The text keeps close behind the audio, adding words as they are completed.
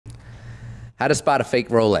How to spot a fake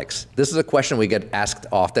Rolex. This is a question we get asked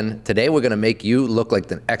often. Today we're going to make you look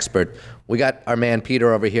like an expert. We got our man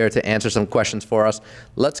Peter over here to answer some questions for us.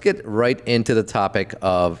 Let's get right into the topic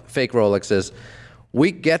of fake Rolexes.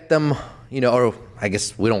 We get them, or I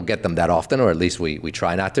guess we don't get them that often, or at least we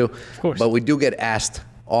try not to. Of course. But we do get asked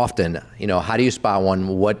often, how do you spot one?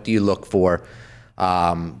 What do you look for?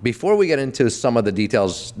 Before we get into some of the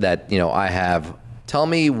details that, I have, tell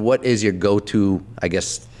me what is your go-to, I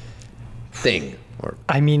guess, thing?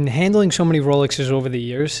 I mean, handling so many Rolexes over the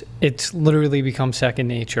years, it's literally become second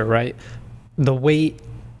nature, right? The weight,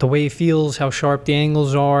 the way it feels, how sharp the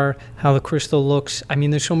angles are, how the crystal looks. I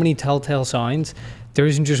mean, there's so many telltale signs. There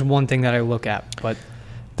isn't just one thing that I look at, but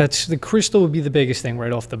the crystal would be the biggest thing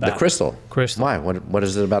right off the bat. The crystal? Crystal. Why? What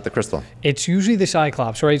is it about the crystal? It's usually the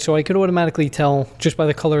Cyclops, right? So I could automatically tell just by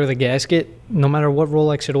the color of the gasket, no matter what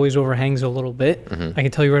Rolex, it always overhangs a little bit. I can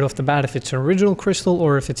tell you right off the bat if it's an original crystal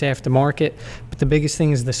or if it's aftermarket. But the biggest thing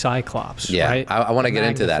is the Cyclops, yeah, right? I want to get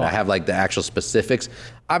into that. I have like the actual specifics.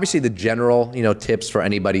 Obviously, the general, tips for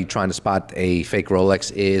anybody trying to spot a fake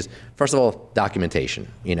Rolex is, first of all,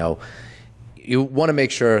 documentation. You want to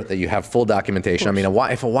make sure that you have full documentation. I mean,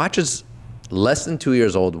 if a watch is less than 2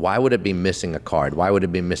 years old, why would it be missing a card? Why would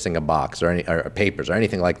it be missing a box or papers or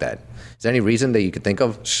anything like that? Is there any reason that you could think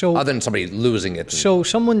of other than somebody losing it? So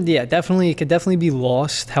someone, it could definitely be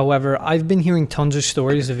lost. However, I've been hearing tons of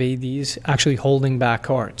stories of ADs actually holding back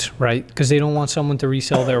cards, right? Because they don't want someone to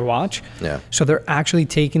resell their watch. Yeah. So they're actually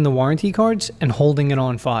taking the warranty cards and holding it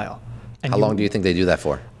on file. And how long do you think they do that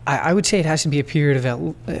for? I would say it has to be a period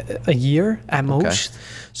of a year at most.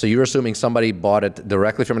 So you're assuming somebody bought it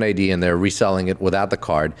directly from an AD and they're reselling it without the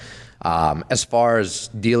card. As far as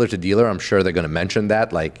dealer to dealer, I'm sure they're going to mention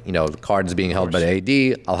that, like, the card is being held by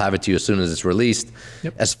the AD. I'll have it to you as soon as it's released.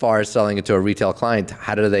 Yep. As far as selling it to a retail client,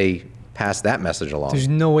 how do they pass that message along? There's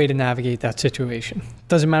no way to navigate that situation.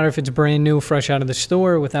 Doesn't matter if it's brand new, fresh out of the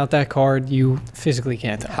store. Without that card, you physically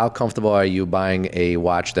can't tell. How comfortable are you buying a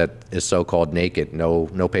watch that is so-called naked,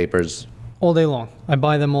 no papers? All day long. I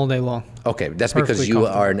buy them all day long. Okay, that's because you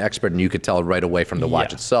are an expert and you could tell right away from the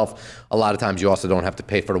watch itself. A lot of times you also don't have to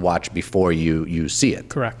pay for the watch before you see it.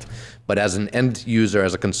 Correct. But as an end user,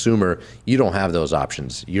 as a consumer, you don't have those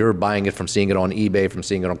options. You're buying it from seeing it on eBay, from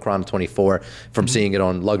seeing it on Chrono24, from seeing it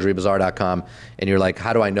on luxurybazaar.com, and you're like,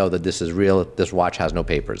 how do I know that this is real? This watch has no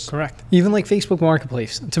papers. Correct. Even like Facebook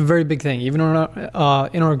Marketplace, it's a very big thing. Even in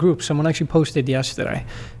our group, someone actually posted yesterday.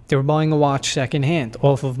 They were buying a watch secondhand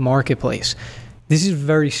off of Marketplace. This is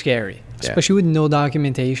very scary, especially with no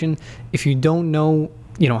documentation. If you don't know,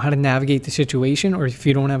 how to navigate the situation, or if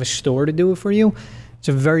you don't have a store to do it for you, it's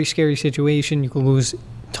a very scary situation. You can lose a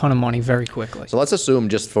ton of money very quickly. So let's assume,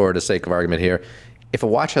 just for the sake of argument here, if a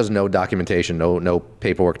watch has no documentation, no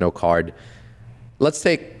paperwork, no card, let's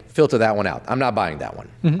filter that one out. I'm not buying that one.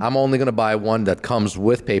 I'm only going to buy one that comes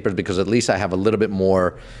with papers because at least I have a little bit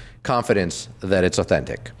more confidence that it's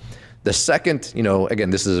authentic. The second, again,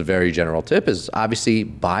 this is a very general tip, is obviously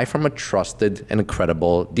buy from a trusted and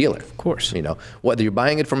credible dealer. Of course. Whether you're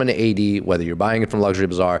buying it from an AD, whether you're buying it from Luxury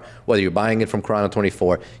Bazaar, whether you're buying it from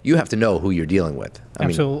Chrono24, you have to know who you're dealing with.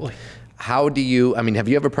 Absolutely. Have you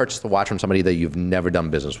ever purchased a watch from somebody that you've never done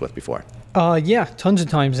business with before? Yeah, tons of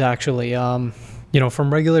times actually.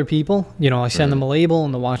 From regular people, I send them a label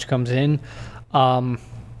and the watch comes in.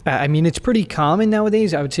 It's pretty common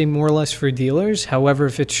nowadays, I would say more or less for dealers. However,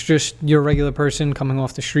 if it's just your regular person coming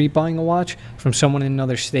off the street buying a watch from someone in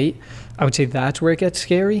another state, I would say that's where it gets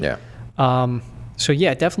scary. Yeah. So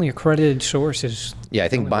yeah, definitely accredited sources. Yeah, I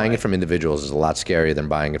think buying it from individuals is a lot scarier than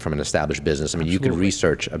buying it from an established business. You can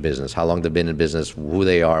research a business, how long they've been in business, who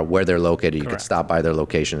they are, where they're located. You can stop by their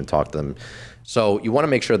location and talk to them. So you want to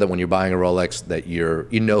make sure that when you're buying a Rolex that you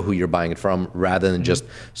know who you're buying it from, rather than just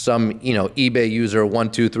some eBay user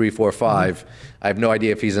 1, 2, 3, 4, 5. I have no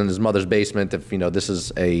idea if he's in his mother's basement, if this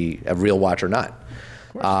is a real watch or not.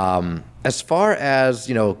 As far as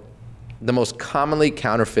the most commonly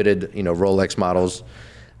counterfeited Rolex models,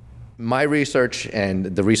 my research and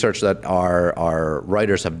the research that our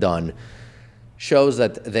writers have done shows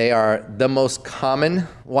that they are the most common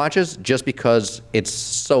watches just because it's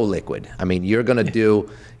so liquid. You're going to do,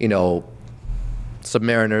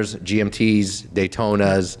 Submariners, GMTs,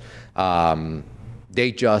 Daytonas,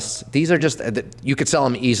 Datejust. These are just, you could sell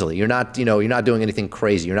them easily. You're not doing anything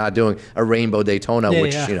crazy. You're not doing a rainbow Daytona,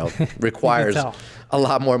 which, requires a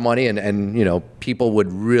lot more money and people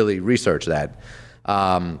would really research that.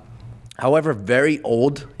 However, very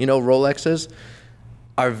old, Rolexes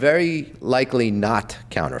are very likely not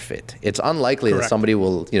counterfeit. It's unlikely that somebody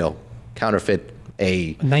will, counterfeit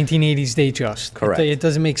a 1980s Datejust. Correct. It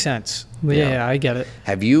doesn't make sense. Yeah, I get it.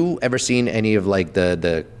 Have you ever seen any of like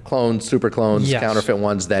the clones, super clones, Yes. counterfeit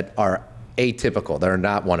ones that are atypical? That are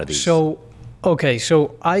not one of these. So, okay,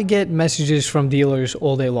 so I get messages from dealers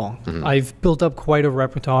all day long. I've built up quite a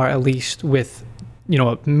repertoire, at least with,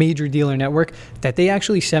 a major dealer network, that they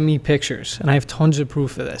actually send me pictures, and I have tons of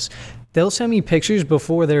proof of this. They'll send me pictures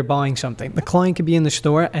before they're buying something. The client could be in the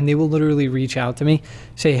store, and they will literally reach out to me,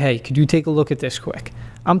 say, hey, could you take a look at this quick?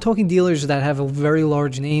 I'm talking dealers that have a very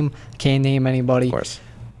large name, can't name anybody. Of course.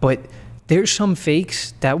 But there's some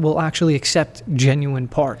fakes that will actually accept genuine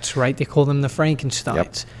parts, right? They call them the Frankensteins.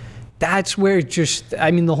 Yep. That's where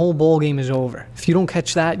the whole ball game is over. If you don't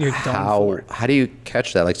catch that, you're done for. How do you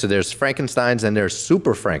catch that? Like, so there's Frankensteins and there's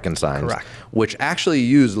super Frankensteins, Correct. which actually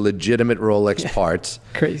use legitimate Rolex parts.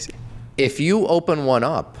 Crazy. If you open one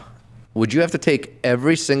up, would you have to take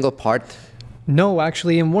every single part? No,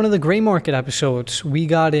 actually, in one of the gray market episodes, we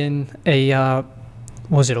got in a,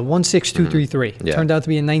 was it a 16233? Yeah. Turned out to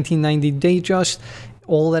be a 1990 Datejust.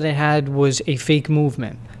 All that it had was a fake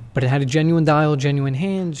movement, but it had a genuine dial, genuine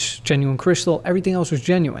hands, genuine crystal. Everything else was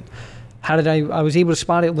genuine. How did I was able to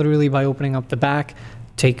spot it literally by opening up the back,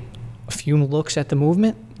 take a few looks at the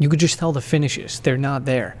movement. You could just tell the finishes. They're not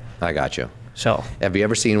there. I got you. So, have you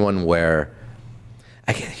ever seen one where,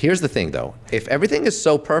 here's the thing though, if everything is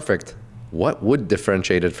so perfect, what would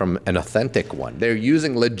differentiate it from an authentic one? They're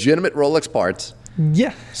using legitimate Rolex parts.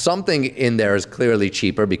 yeah. Something in there is clearly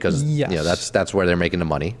cheaper because Yes. that's where they're making the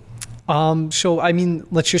money. So,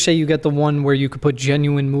 let's just say you get the one where you could put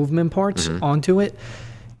genuine movement parts onto it.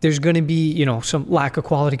 There's going to be, some lack of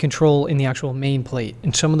quality control in the actual main plate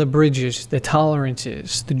and some of the bridges, the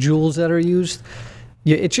tolerances, the jewels that are used.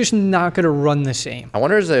 Yeah, it's just not going to run the same. I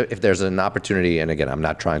wonder if there's an opportunity, and again, I'm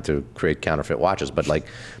not trying to create counterfeit watches, but like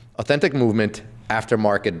authentic movement,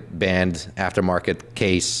 aftermarket band, aftermarket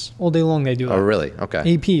case. All day long they do that. Oh, really?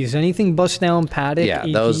 Okay. APs, anything bust down, paddock, Yeah,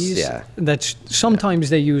 APs, those, that's sometimes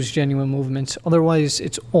they use genuine movements. Otherwise,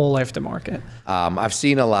 it's all aftermarket. I've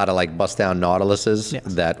seen a lot of like bust down Nautiluses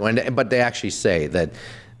Yes. but they actually say that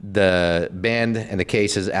the band and the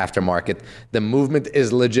case is aftermarket. The movement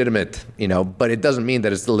is legitimate, but it doesn't mean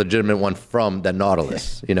that it's the legitimate one from the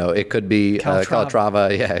Nautilus. It could be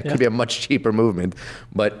Calatrava. Yeah, it could be a much cheaper movement,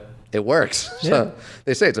 but it works. Yeah. So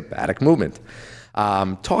they say it's a paddock movement.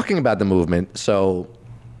 Talking about the movement, so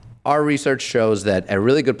our research shows that a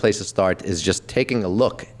really good place to start is just taking a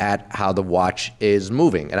look at how the watch is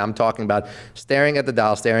moving. And I'm talking about staring at the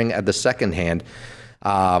dial, staring at the second hand.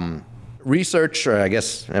 Our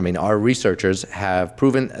researchers have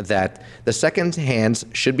proven that the second hands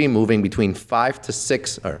should be moving between 5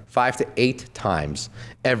 to 8 times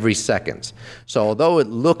every second. So although it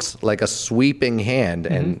looks like a sweeping hand,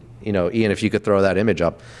 and Ian, if you could throw that image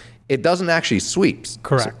up, it doesn't actually sweep.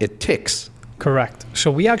 Correct. It ticks. Correct.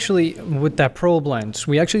 So we actually, with that probe lens,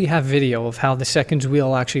 we actually have video of how the seconds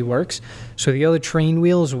wheel actually works. So the other train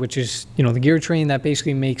wheels, which is, the gear train that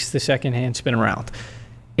basically makes the second hand spin around,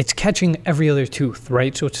 it's catching every other tooth,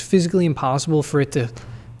 right? So it's physically impossible for it to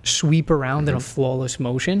sweep around in a flawless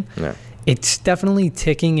motion. Yeah. It's definitely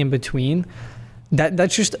ticking in between.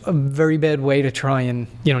 That's just a very bad way to try and,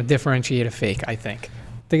 differentiate a fake, I think.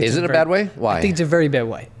 Is it a bad way? Why? I think it's a very bad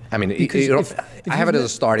way. I mean, I have it as a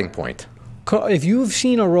starting point. If you've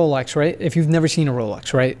seen a Rolex, right? If you've never seen a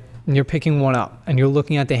Rolex, right? And you're picking one up and you're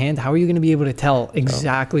looking at the hand, how are you going to be able to tell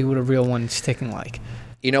exactly what a real one's ticking like?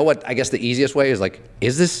 You know what? I guess the easiest way is like,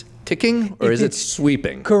 is this ticking or is it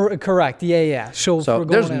sweeping? Correct. Yeah. So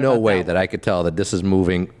there's no way that I could tell that this is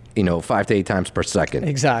moving, 5 to 8 times per second.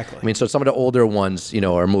 Exactly. I mean, so some of the older ones,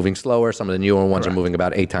 are moving slower. Some of the newer ones are moving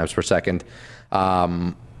about 8 times per second.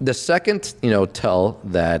 The second, tell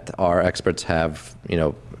that our experts have,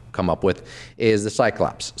 come up with is the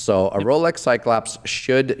Cyclops. So a Rolex Cyclops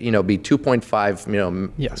should, be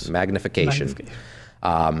 2.5, magnification.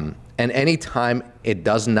 And anytime it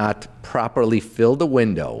does not properly fill the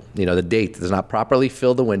window, the date does not properly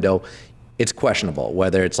fill the window, it's questionable.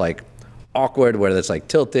 Whether it's like awkward, whether it's like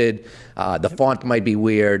tilted, the font might be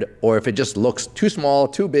weird, or if it just looks too small,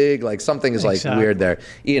 too big, like something is like weird there.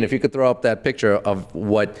 Ian, if you could throw up that picture of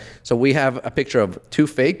so we have a picture of 2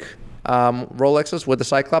 fake Rolexes with the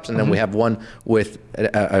Cyclops, and then we have one with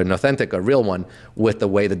an authentic, a real one, with the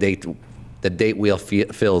way the date wheel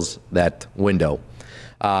fills that window.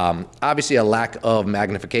 Obviously, a lack of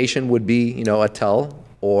magnification would be, a tell,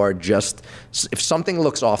 or just if something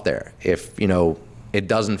looks off there, if, it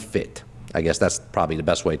doesn't fit. I guess that's probably the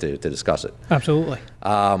best way to discuss it. Absolutely.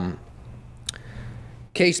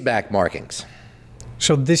 Case back markings.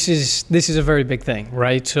 So this is a very big thing,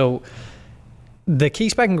 right? So the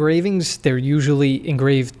case back engravings, they're usually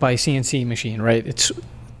engraved by CNC machine, right?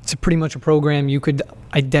 It's pretty much a program you could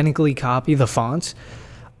identically copy the fonts.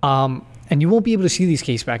 And you won't be able to see these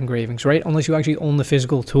case back engravings, right? Unless you actually own the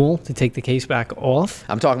physical tool to take the case back off.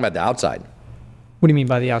 I'm talking about the outside. What do you mean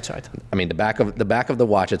by the outside? I mean the back of the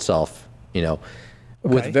watch itself. You know,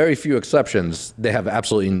 with very few exceptions, they have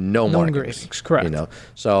absolutely no markings. Engravings, correct. You know,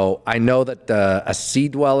 so I know that a Sea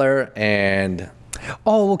Dweller and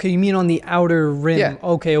oh, okay, you mean on the outer rim? Yeah.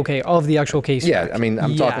 Okay, of the actual case. yeah, back. I mean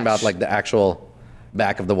I'm talking about like the actual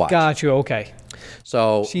back of the watch. Got you. Okay.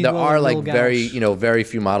 So Sea there Dweller, are like Milgauss. very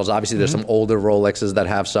few models. Obviously, there's some older Rolexes that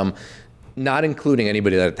have some, not including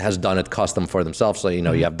anybody that has done it custom for themselves. So, you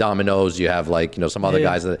know, you have Domino's, you have like, you know, some other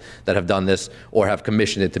guys that have done this or have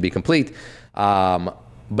commissioned it to be complete.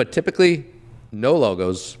 But typically, no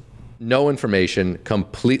logos, no information,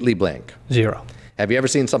 completely blank. Zero. Have you ever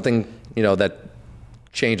seen something, you know, that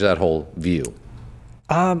changed that whole view?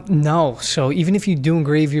 No. So even if you do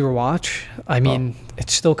engrave your watch, I mean,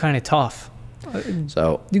 it's still kind of tough.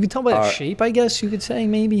 So You could tell by the shape, I guess you could say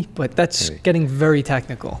maybe, but that's getting very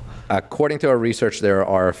technical. according to our research, there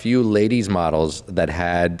are a few ladies models that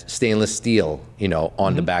had stainless steel, you know,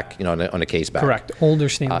 on the back, you know, on the case back. Correct. Older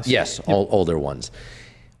stainless steel. Yes, older ones.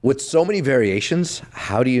 With so many variations,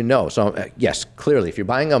 how do you know? So yes, clearly, if you're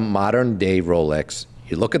buying a modern day Rolex,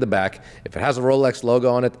 you look at the back. If it has a Rolex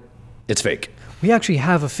logo on it, it's fake. We actually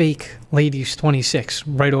have a fake ladies 26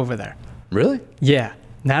 right over there. Really? Yeah.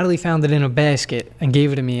 Natalie found it in a basket and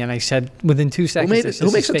gave it to me, and I said within 2 seconds,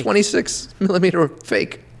 Who makes a fake. 26 millimeter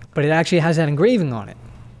fake? But it actually has that engraving on it.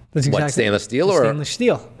 That's exactly What, stainless steel or? stainless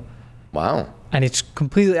steel. Wow. And it's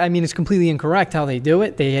completely, I mean, it's completely incorrect how they do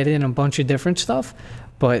it. They add in a bunch of different stuff.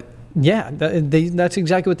 But yeah, that's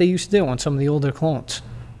exactly what they used to do on some of the older clones.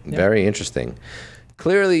 Very interesting.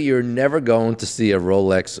 Clearly, you're never going to see a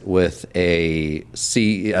Rolex with a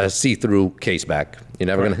see-through case back. You're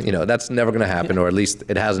never going to, you know, that's never going to happen, or at least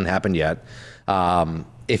it hasn't happened yet.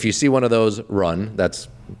 If you see one of those run, that's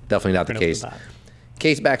definitely not the case.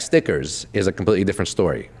 Case back stickers is a completely different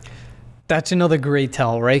story. That's another great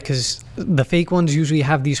tell, right? Because the fake ones usually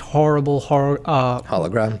have these horrible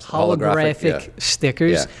holographic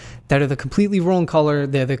stickers that are the completely wrong color.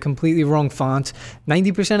 They're the completely wrong font.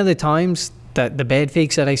 90% of the times, the bad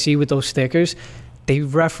fakes that I see with those stickers, they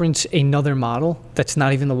reference another model that's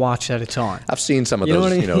not even the watch that it's on. I've seen some of those. Know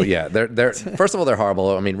what I mean? You know, yeah. They're first of all, they're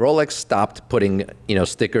horrible. I mean, Rolex stopped putting, you know,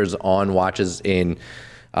 stickers on watches in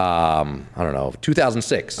I don't know,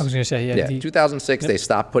 2006. I was going to say, yeah. 2006, they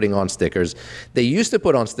stopped putting on stickers. They used to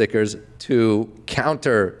put on stickers to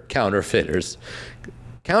counter counterfeiters.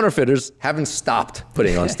 Counterfeiters haven't stopped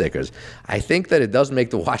putting on stickers. I think that it does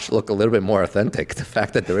make the watch look a little bit more authentic, the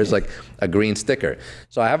fact that there is like a green sticker.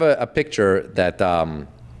 So I have a picture that,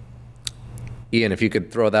 Ian, if you could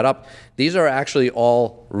throw that up. These are actually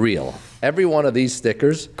all real. Every one of these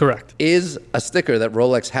stickers is a sticker that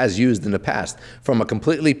Rolex has used in the past, from a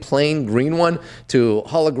completely plain green one to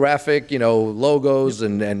holographic, you know, logos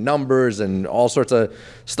and numbers and all sorts of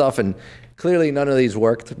stuff. And clearly none of these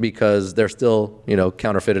worked because they're still, you know,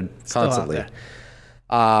 counterfeited constantly.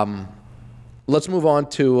 Let's move on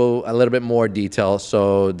to a little bit more detail.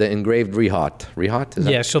 So the engraved rehaut. Rehaut? Is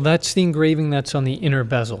that? So that's the engraving that's on the inner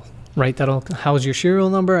bezel. Right, that'll house your serial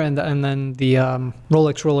number and then the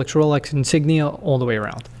Rolex insignia all the way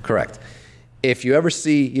around. Correct. If you ever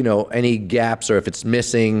see, you know, any gaps or if it's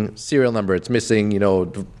missing serial number, it's missing, you know,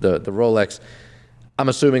 the Rolex, I'm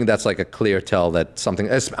assuming that's like a clear tell that something,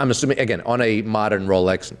 I'm assuming, again, on a modern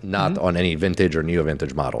Rolex, not on any vintage or neo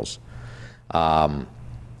vintage models.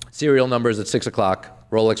 Serial numbers at 6 o'clock,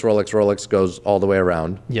 Rolex goes all the way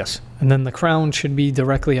around. Yes, and then the crown should be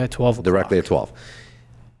directly at 12 o'clock. Directly at 12.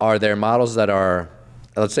 Are there models that are,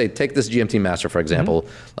 let's say, take this GMT Master, for example,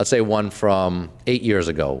 let's say one from 8 years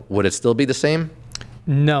ago. Would it still be the same?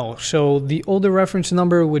 No. So the older reference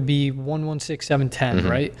number would be 116710,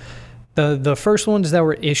 right? The first ones that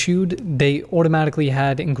were issued, they automatically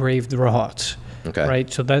had engraved Rahats,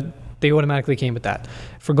 right? So that they automatically came with that.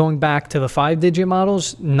 For going back to the 5-digit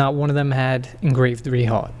models, not one of them had engraved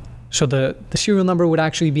Rahat. So the serial number would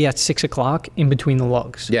actually be at 6 o'clock in between the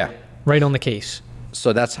lugs. Yeah. Right on the case.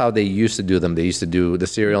 So that's how they used to do them. They used to do the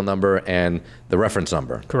serial number and the reference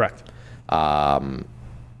number. Correct.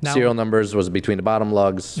 Serial numbers was between the bottom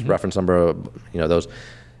lugs, reference number, you know, those.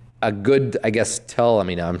 A good, I guess, tell, I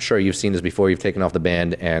mean, I'm sure you've seen this before. You've taken off the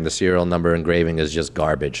band and the serial number engraving is just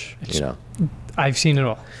garbage, you know. I've seen it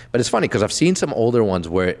all. But it's funny because I've seen some older ones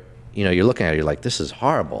where, you know, you're looking at it, you're like, this is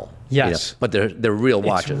horrible. Yes. You know, but they're real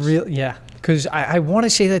watches. It's real, yeah. Because I want to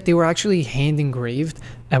say that they were actually hand engraved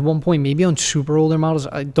at one point, maybe on super older models.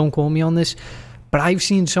 Don't quote me on this, but I've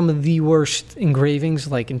seen some of the worst engravings,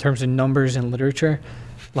 like in terms of numbers and literature.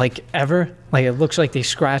 like ever. Like it looks like they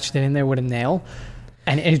scratched it in there with a nail,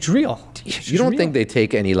 and it's real. You don't think they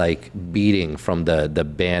take any like beating from the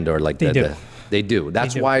band or like They do. They do.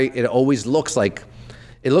 That's They do. why it always looks like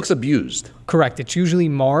it looks abused. Correct. It's usually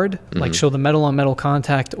marred. Like, so the metal on metal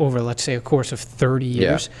contact over, let's say, a course of 30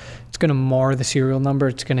 years, it's going to mar the serial number.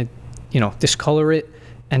 It's going to, discolor it,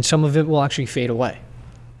 and some of it will actually fade away.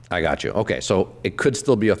 I got you. Okay, so it could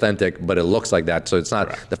still be authentic, but it looks like that. So it's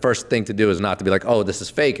not, the first thing to do is not to be like, oh, this is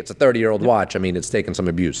fake. It's a 30-year-old watch. I mean, it's taken some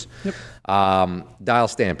abuse. Yep. Dial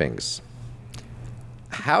stampings.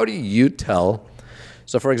 How do you tell?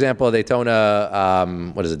 So, for example,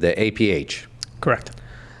 Daytona, what is it, the APH? Correct.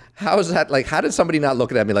 How is that, like, how did somebody not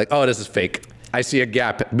look at me like, oh, this is fake? I see a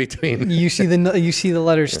gap between. You see the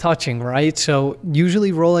letters touching, right? So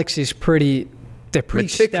usually Rolex is they're pretty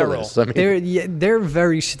meticulous. sterile. I mean, they're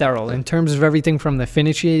very sterile in terms of everything from the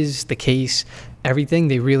finishes, the case, everything.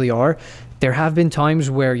 They really are. There have been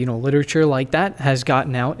times where, literature like that has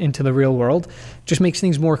gotten out into the real world, just makes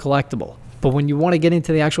things more collectible. But when you want to get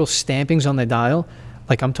into the actual stampings on the dial,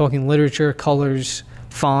 like I'm talking literature, colors,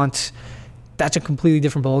 fonts, that's a completely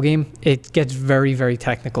different ballgame. It gets very, very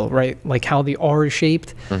technical, right? Like how the R is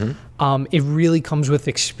shaped. It really comes with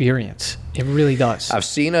experience. It really does. I've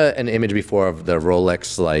seen an image before of the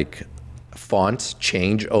Rolex like fonts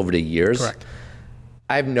change over the years. Correct.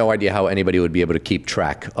 I have no idea how anybody would be able to keep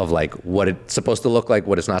track of like what it's supposed to look like,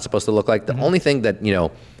 what it's not supposed to look like. The only thing that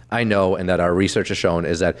I know and that our research has shown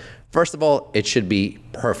is that first of all, it should be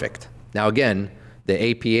perfect. Now again,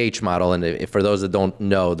 the APH model, and for those that don't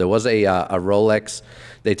know, there was a Rolex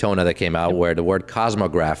Daytona that came out where the word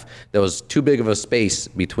Cosmograph, there was too big of a space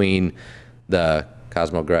between the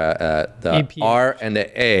Cosmograph, the APH. R and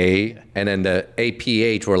the A, and then the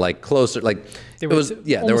APH were like closer, like they were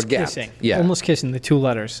gapped. Kissing. Yeah, almost kissing the two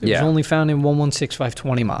letters. It was only found in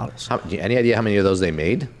 116520 models. Any idea how many of those they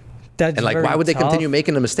made? That's and like, why would they continue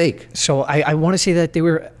making the mistake? So I want to say that they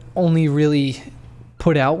were only really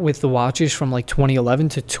put out with the watches from like 2011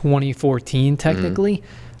 to 2014 technically.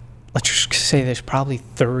 Let's just say there's probably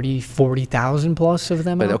 40,000 plus of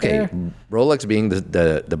them out there. Rolex being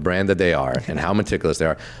the brand that they are and how meticulous they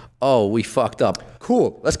are, oh, we fucked up.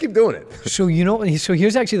 Cool, let's keep doing it. So so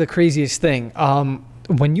here's actually the craziest thing.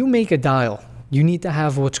 When you make a dial, you need to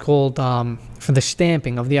have what's called, for the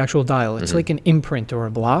stamping of the actual dial, it's like an imprint or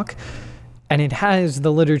a block. And it has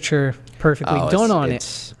the literature perfectly done on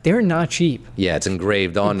it. They're not cheap. Yeah, it's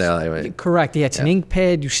engraved on there. Correct. Yeah, it's an ink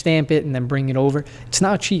pad. You stamp it and then bring it over. It's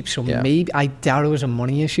not cheap. So maybe, I doubt it was a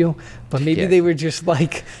money issue, but maybe they were just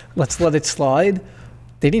like, let's let it slide.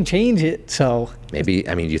 They didn't change it, so. Maybe,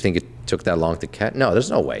 I mean, do you think it took that long to catch? No,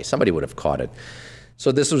 there's no way. Somebody would have caught it.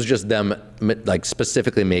 So this was just them like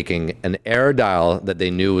specifically making an error dial that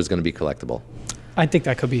they knew was going to be collectible. I think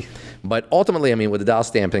that could be. But ultimately, I mean, with the dial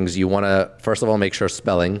stampings, you want to, first of all, make sure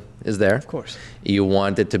spelling is there. Of course. You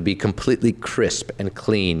want it to be completely crisp and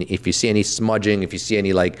clean. If you see any smudging, if you see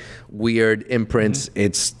any like weird imprints,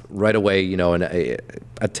 it's right away,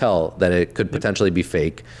 a tell that it could potentially be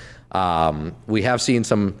fake. We have seen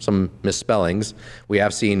some misspellings. We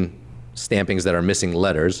have seen stampings that are missing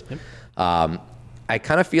letters. I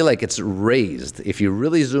kind of feel like it's raised. If you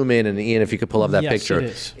really zoom in, and Ian, if you could pull up that picture,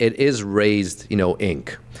 it is raised,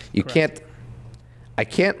 ink. You can't, I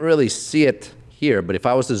can't really see it here, but if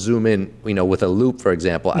I was to zoom in, with a loop, for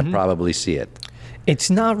example, I'd probably see it. It's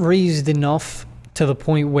not raised enough to the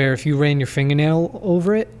point where if you ran your fingernail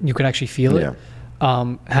over it, you could actually feel it.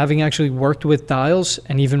 Having actually worked with dials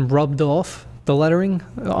and even rubbed off the lettering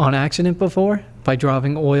on accident before by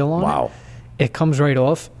dropping oil on it, it comes right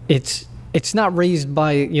off. It's not raised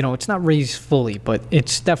by, it's not raised fully, but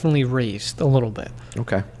it's definitely raised a little bit.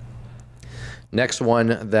 Okay. Next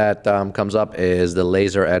one that comes up is the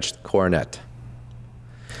laser etched coronet.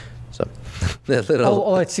 So the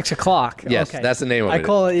little. At 6 o'clock. Yes, that's the name of it. I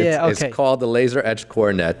call it. It's called the laser etched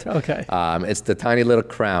coronet. Okay. It's the tiny little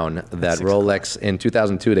crown that Rolex in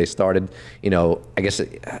 2002 they started. I guess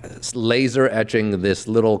laser etching this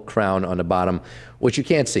little crown on the bottom, which you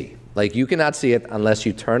can't see. Like you cannot see it unless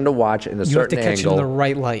you turn the watch in a certain angle. You have to catch it in the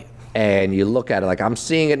right light. And you look at it like I'm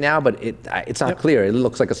seeing it now, but it's not clear. It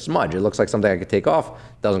looks like a smudge. It looks like something I could take off.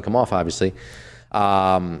 Doesn't come off, obviously.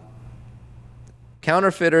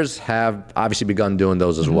 Counterfeiters have obviously begun doing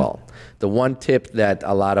those as well. The one tip that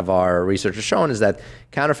a lot of our research has shown is that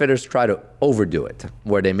counterfeiters try to overdo it,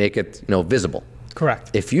 where they make it visible.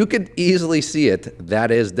 Correct. If you could easily see it,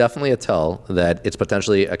 that is definitely a tell that it's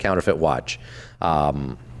potentially a counterfeit watch.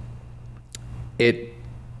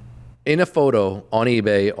 In a photo on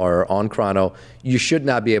eBay or on Chrono, you should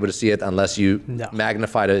not be able to see it unless you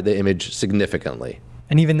magnify the image significantly.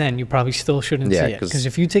 And even then, you probably still shouldn't see it. Because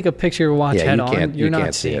if you take a picture of your watch head on, you're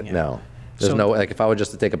not seeing it. No. There's no, like, if I were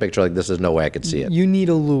just to take a picture like this, there's no way I could see it. You need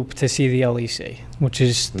a loop to see the LEC, which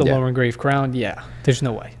is the lower engraved crown. Yeah, there's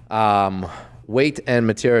no way. Weight and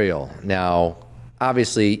material. Now,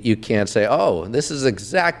 obviously, you can't say, oh, this is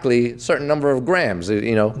exactly a certain number of grams,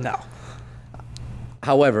 you know. No.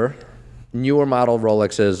 However, newer model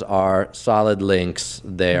Rolexes are solid links.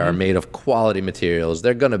 They are made of quality materials.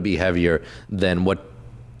 They're going to be heavier than what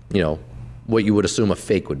you would assume a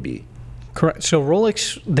fake would be. Correct. So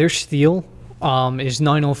Rolex, their steel is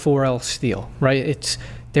 904L steel, right? It's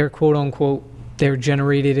their quote unquote, their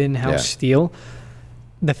generated in-house steel.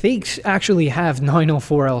 The fakes actually have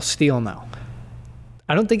 904L steel now.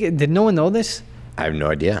 I don't think did no one know this? I have no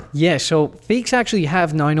idea. Yeah, so fakes actually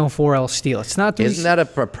have 904L steel. It's not. Isn't that a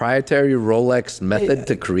proprietary Rolex method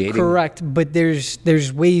to creating? Correct, but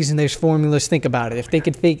there's ways and there's formulas. Think about it. If they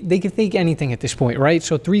could fake anything at this point, right?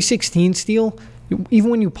 So 316 steel,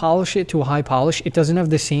 even when you polish it to a high polish, it doesn't have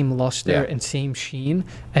the same luster and same sheen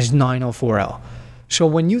as 904L. So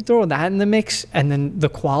when you throw that in the mix, and then the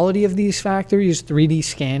quality of these factories, 3D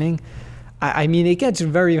scanning, I mean, it gets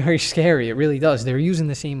very, very scary. It really does. They're using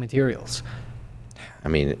the same materials. I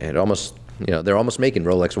mean, it almost, they're almost making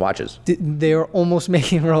Rolex watches. They're almost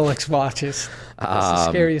making Rolex watches. That's the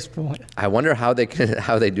scariest point. I wonder how they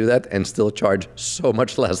do that and still charge so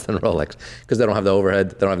much less than Rolex, because they don't have the overhead,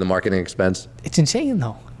 they don't have the marketing expense. It's insane,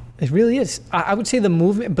 though. It really is. I would say the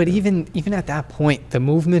movement, but even at that point, the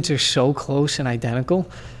movements are so close and identical.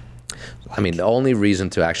 I mean, the only reason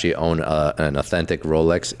to actually own an authentic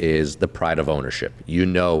Rolex is the pride of ownership. You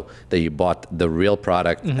know that you bought the real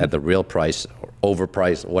product at the real price, or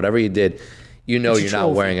overpriced, whatever you did. You know you're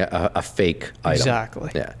not wearing a fake item.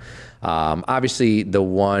 Exactly. Yeah. Obviously, the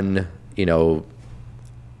one,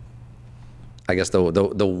 I guess the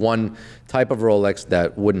one type of Rolex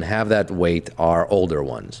that wouldn't have that weight are older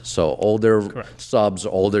ones. So older subs,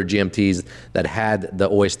 older GMTs that had the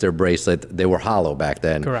oyster bracelet, they were hollow back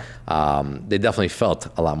then. Correct. They definitely felt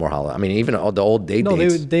a lot more hollow. I mean, even the old dates. No,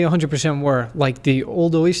 they 100% were. Like the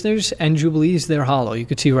old oysters and Jubilees, they're hollow. You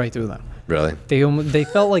could see right through them. Really? They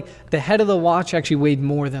felt like the head of the watch actually weighed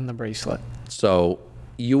more than the bracelet. So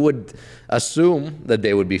you would assume that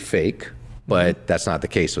they would be fake, but that's not the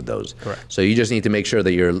case with those. Correct. So you just need to make sure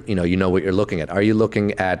that you know what you're looking at. Are you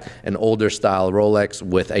looking at an older style Rolex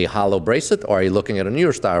with a hollow bracelet, or are you looking at a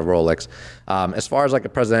newer style Rolex? As far as like a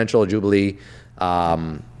presidential Jubilee,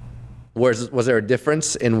 was there a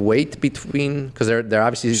difference in weight between, because they're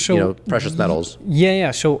obviously precious metals?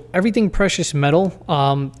 Yeah. So everything precious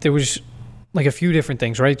metal. There was like a few different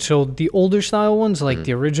things, right? So the older style ones, like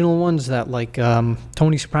the original ones that like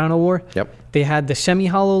Tony Soprano wore. Yep. They had the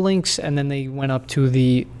semi-hollow links, and then they went up to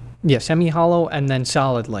the semi-hollow and then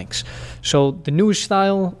solid links. So the newest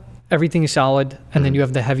style, everything is solid, and then you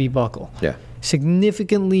have the heavy buckle. Yeah.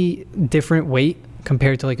 Significantly different weight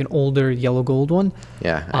compared to like an older yellow gold one.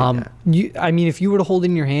 Yeah. I mean, if you were to hold it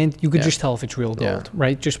in your hand, you could just tell if it's real gold,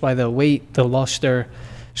 right? Just by the weight, the luster.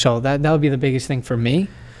 So that would be the biggest thing for me.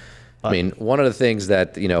 I mean, one of the things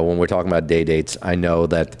that, when we're talking about day dates, I know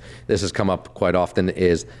that this has come up quite often,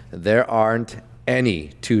 is there aren't any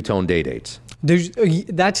two-tone day dates.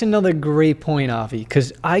 That's another great point, Avi,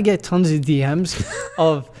 because I get tons of DMs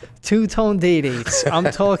of two-tone day dates. I'm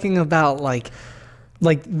talking about like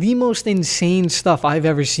the most insane stuff I've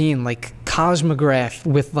ever seen, like Cosmograph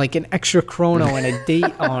with like an extra chrono and a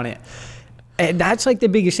date on it. And that's like the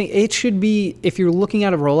biggest thing. It should be, if you're looking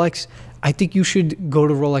at a Rolex, I think you should go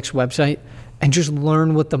to Rolex website and just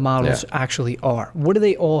learn what the models actually are. What do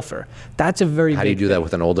they offer? That's a very How do you do that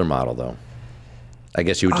with an older model, though? I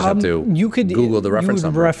guess you would just have to Google the reference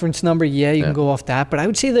number. Reference number, you can go off that. But I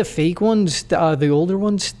would say the fake ones, the older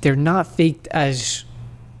ones, they're not faked as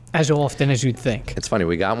often as you'd think. It's funny.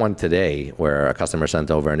 We got one today where a customer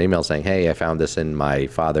sent over an email saying, hey, I found this in my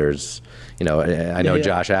father's, I know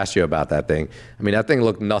Josh asked you about that thing. I mean, that thing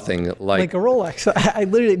looked nothing like a Rolex. I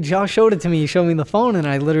literally, Josh showed it to me. He showed me the phone, and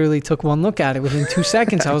I literally took one look at it. Within 2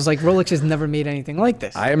 seconds, I was like, Rolex has never made anything like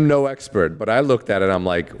this. I am no expert, but I looked at it, and I'm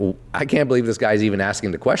like, I can't believe this guy's even asking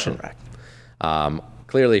the question. Correct.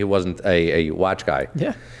 Clearly, he wasn't a watch guy.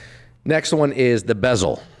 Yeah. Next one is the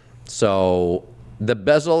bezel. So the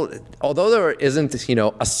bezel, although there isn't,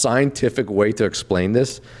 a scientific way to explain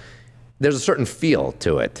this, there's a certain feel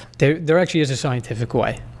to it. There actually is a scientific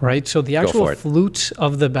way, right? So the actual flutes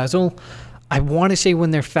of the bezel, I want to say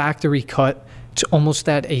when they're factory cut, it's almost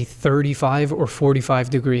at a 35 or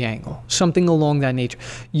 45 degree angle, something along that nature.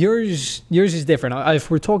 Yours is different.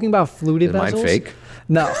 If we're talking about fluted bezels, mine fake?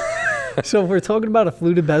 No. So if we're talking about a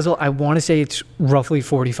fluted bezel, I want to say it's roughly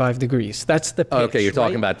 45 degrees. That's the pitch, Okay, you're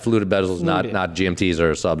talking right? about fluted bezels, not GMTs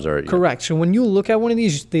or subs or... Correct. So when you look at one of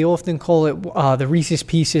these, they often call it the Reese's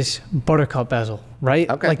Pieces buttercup bezel, right?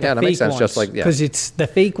 Okay, like yeah, that makes sense. Ones. Just like, because it's the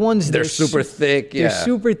fake ones. They're super thick. Yeah, they're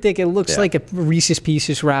super thick. It looks like a Reese's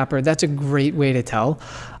Pieces wrapper. That's a great way to tell.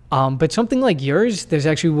 But something like yours, there's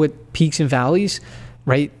actually what peaks and valleys,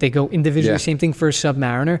 right? They go individually. Same thing for a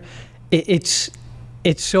Submariner. It's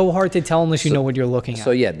so hard to tell unless you know what you're looking at.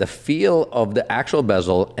 So yeah, the feel of the actual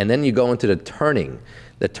bezel, and then you go into the turning.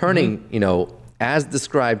 The turning, you know, as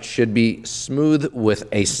described, should be smooth with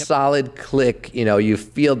a solid click. You know, you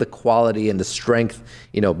feel the quality and the strength,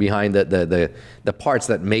 you know, behind the parts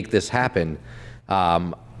that make this happen.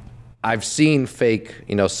 I've seen fake,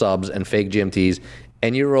 you know, subs and fake GMTs,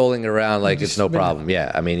 and you're rolling around like it's no problem.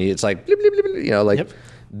 Yeah, I mean, it's like, blip, blip, blip, you know, like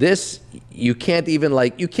this, you can't even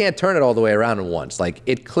you can't turn it all the way around at once. Like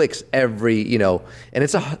it clicks every, you know, and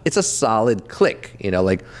it's a solid click, you know,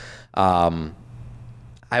 like,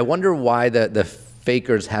 I wonder why the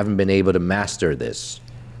fakers haven't been able to master this.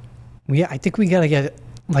 Yeah, I think we got to get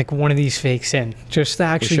like one of these fakes in just to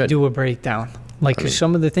actually do a breakdown. Like, I mean,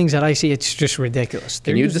 some of the things that I see, it's just ridiculous.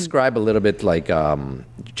 Can you describe a little bit, like,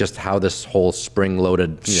 just how this whole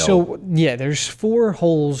spring-loaded, you know? So, yeah, there's 4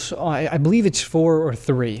 holes. I believe it's 4 or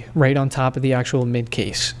 3 right on top of the actual mid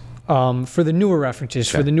case. For the newer references,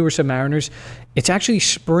 for the newer Submariners, it's actually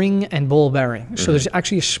spring and ball bearing. So there's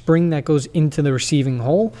actually a spring that goes into the receiving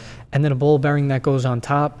hole, and then a ball bearing that goes on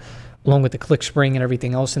top, along with the click spring and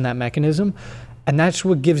everything else in that mechanism. And that's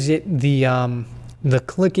what gives it the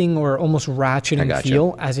clicking or almost ratcheting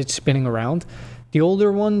feel as it's spinning around. The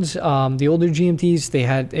older ones, the older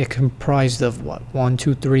GMTs, it comprised of what, 1,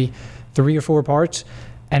 2, 3 or 4 parts,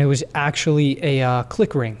 and it was actually a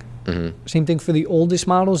click ring. Same thing for the oldest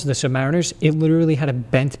models, the Submariners. It literally had a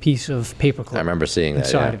bent piece of paper clip. I remember seeing that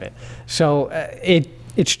inside of it. So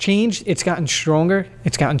it's changed. It's gotten stronger.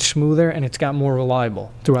 It's gotten smoother, and it's gotten more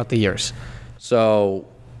reliable throughout the years. So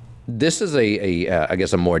this is I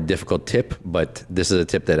guess a more difficult tip, but this is a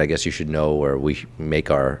tip that I guess you should know, or we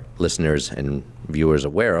make our listeners and viewers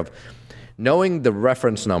aware of. Knowing the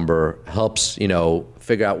reference number helps, you know,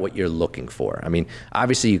 figure out what you're looking for. I mean,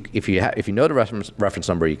 obviously, if you know the reference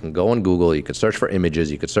number, you can go on Google, you could search for images,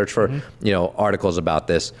 you could search for, you know, articles about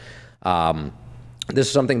this. This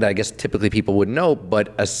is something that I guess typically people would know,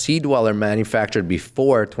 but a Sea Dweller manufactured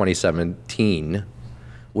before 2017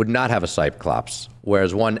 would not have a Cyclops,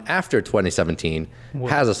 whereas one after 2017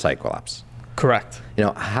 has a Cyclops. Correct. You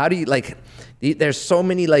know, how do you, like, there's so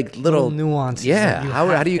many like little nuances. Yeah,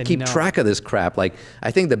 how do you keep track of this crap? Like,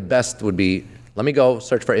 I think the best would be, let me go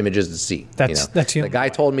search for images to see. That's the guy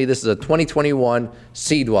told me this is a 2021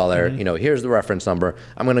 Sea Dweller. You know, here's the reference number.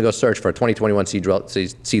 I'm going to go search for a 2021 Sea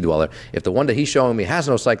Dweller. If the one that he's showing me has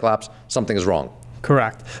no Cyclops, something is wrong.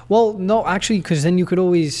 Correct. well, no, actually, because then it could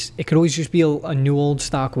always just be a new old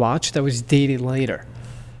stock watch that was dated later.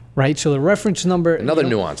 Right, so the reference number. Another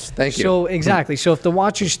nuance. Thank you. So exactly. So if the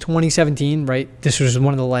watch is 2017, right? This was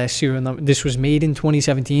one of the last serial numbers. This was made in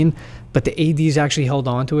 2017, but the ADs actually held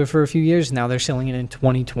on to it for a few years. Now they're selling it in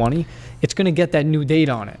 2020. It's going to get that new date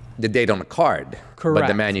on it. The date on the card. Correct. But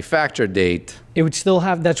the manufacture date. It would still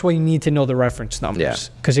have. That's why you need to know the reference numbers.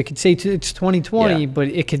 Because it could say it's 2020, but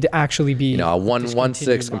it could actually be. You know, a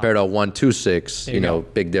 116 compared to a 126. You know,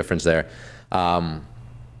 big difference there.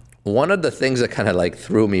 One of the things that kind of like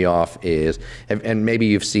threw me off is, and maybe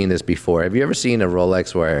you've seen this before, have you ever seen a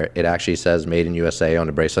Rolex where it actually says made in USA on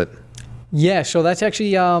the bracelet? Yeah, so that's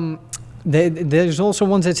actually, there's also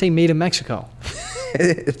ones that say made in Mexico.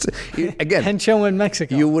 Again, Hencho in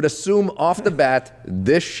Mexico. You would assume off the bat,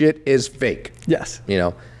 this shit is fake. Yes. You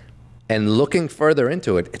know, and looking further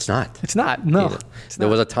into it, it's not. It's not, no. You know, there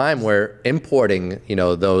was a time where importing, you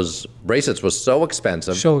know, those bracelets was so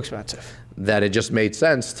expensive. So expensive. That it just made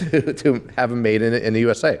sense to have them made in the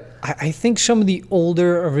USA. I think some of the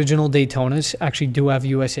older original Daytonas actually do have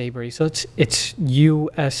USA bracelets. It's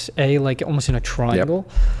USA, like almost in a triangle.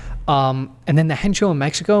 And then the Hencho in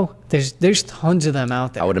Mexico, there's tons of them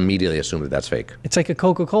out there. I would immediately assume that that's fake. It's like a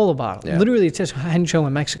Coca-Cola bottle. Yeah. Literally, it says Hencho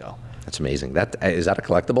in Mexico. That's amazing. Is that a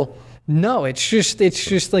collectible? No, it's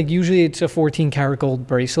just like usually it's a 14 karat gold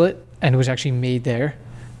bracelet, and it was actually made there.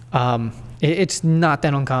 It's not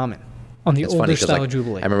that uncommon. On the older style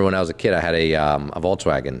Jubilee. I remember when I was a kid, I had a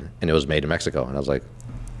Volkswagen, and it was made in Mexico, and I was like,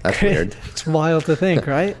 "That's weird." It's wild to think,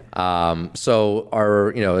 right? So,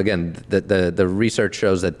 again, the research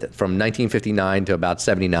shows that from 1959 to about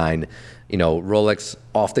 79, you know, Rolex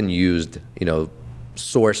often used, you know,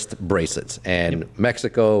 sourced bracelets, and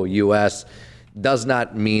Mexico, U.S. does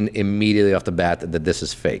not mean immediately off the bat that this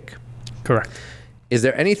is fake. Correct. Is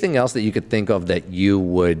there anything else that you could think of that you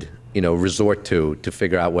would, resort to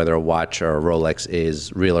figure out whether a watch or a Rolex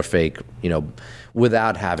is real or fake,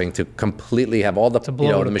 without having to completely have all the,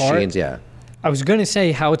 the machines? Yeah. I was going to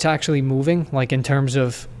say how it's actually moving, like in terms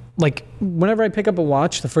of, like whenever I pick up a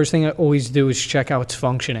watch, the first thing I always do is check how it's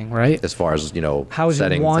functioning, right? As far as, how is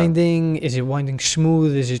it winding? Is it winding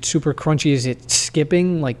smooth? Is it super crunchy? Is it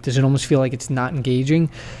skipping? Like, does it almost feel like it's not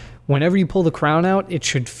engaging? Whenever you pull the crown out, it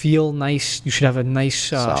should feel nice. You should have a nice,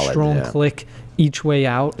 solid, strong click each way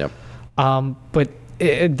out. Yep. But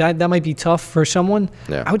that might be tough for someone.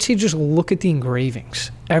 Yeah. I would say just look at the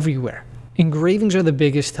engravings everywhere. Engravings are the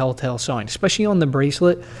biggest telltale sign, especially on the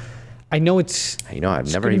bracelet. I know it's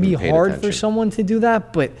I've never going to even be hard attention. for someone to do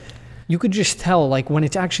that, but you could just tell, like when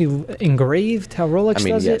it's actually engraved, how Rolex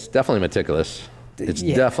does it. It's definitely meticulous. It's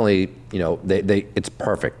definitely, it's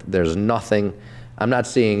perfect. There's nothing. I'm not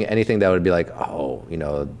seeing anything that would be like,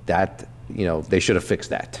 that, they should have fixed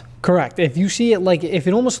that. Correct. If you see it, like if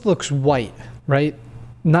it almost looks white, right?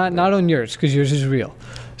 Not on yours, because yours is real.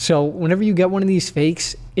 So whenever you get one of these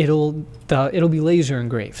fakes, it'll be laser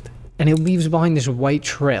engraved, and it leaves behind this white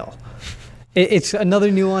trail. It's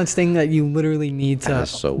another nuanced thing that you literally need to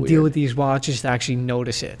deal with these watches to actually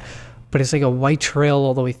notice it. But it's like a white trail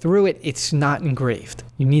all the way through it. It's not engraved.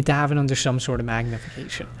 You need to have it under some sort of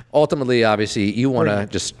magnification. Ultimately, obviously, you want to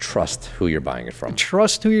just trust who you're buying it from.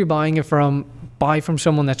 Trust who you're buying it from. Buy from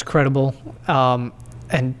someone that's credible.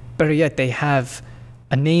 And better yet, they have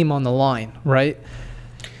a name on the line, right?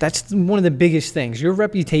 That's one of the biggest things. Your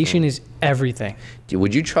reputation is everything.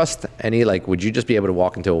 Would you trust would you just be able to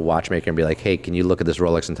walk into a watchmaker and be like, hey, can you look at this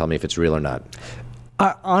Rolex and tell me if it's real or not?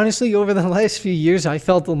 Honestly, over the last few years, I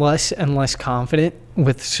felt less and less confident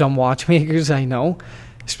with some watchmakers I know,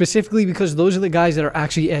 specifically because those are the guys that are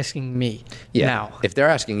actually asking me now. If they're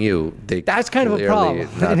asking you, that's kind of a problem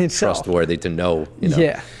not in itself. Trustworthy to know.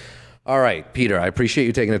 Yeah. All right, Peter, I appreciate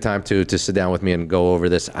you taking the time to sit down with me and go over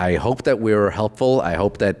this. I hope that we were helpful. I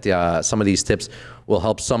hope that some of these tips will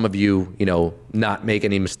help some of you, not make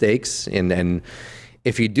any mistakes. And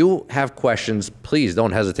if you do have questions, please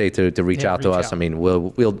don't hesitate to reach out to us. I mean,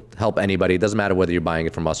 we'll help anybody. It doesn't matter whether you're buying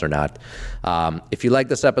it from us or not. If you like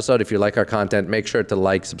this episode, if you like our content, make sure to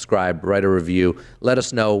like, subscribe, write a review. Let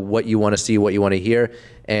us know what you want to see, what you want to hear,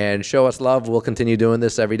 and show us love. We'll continue doing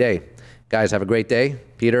this every day. Guys, have a great day.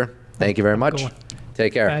 Peter, thank you very much.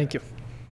 Take care. Thank you.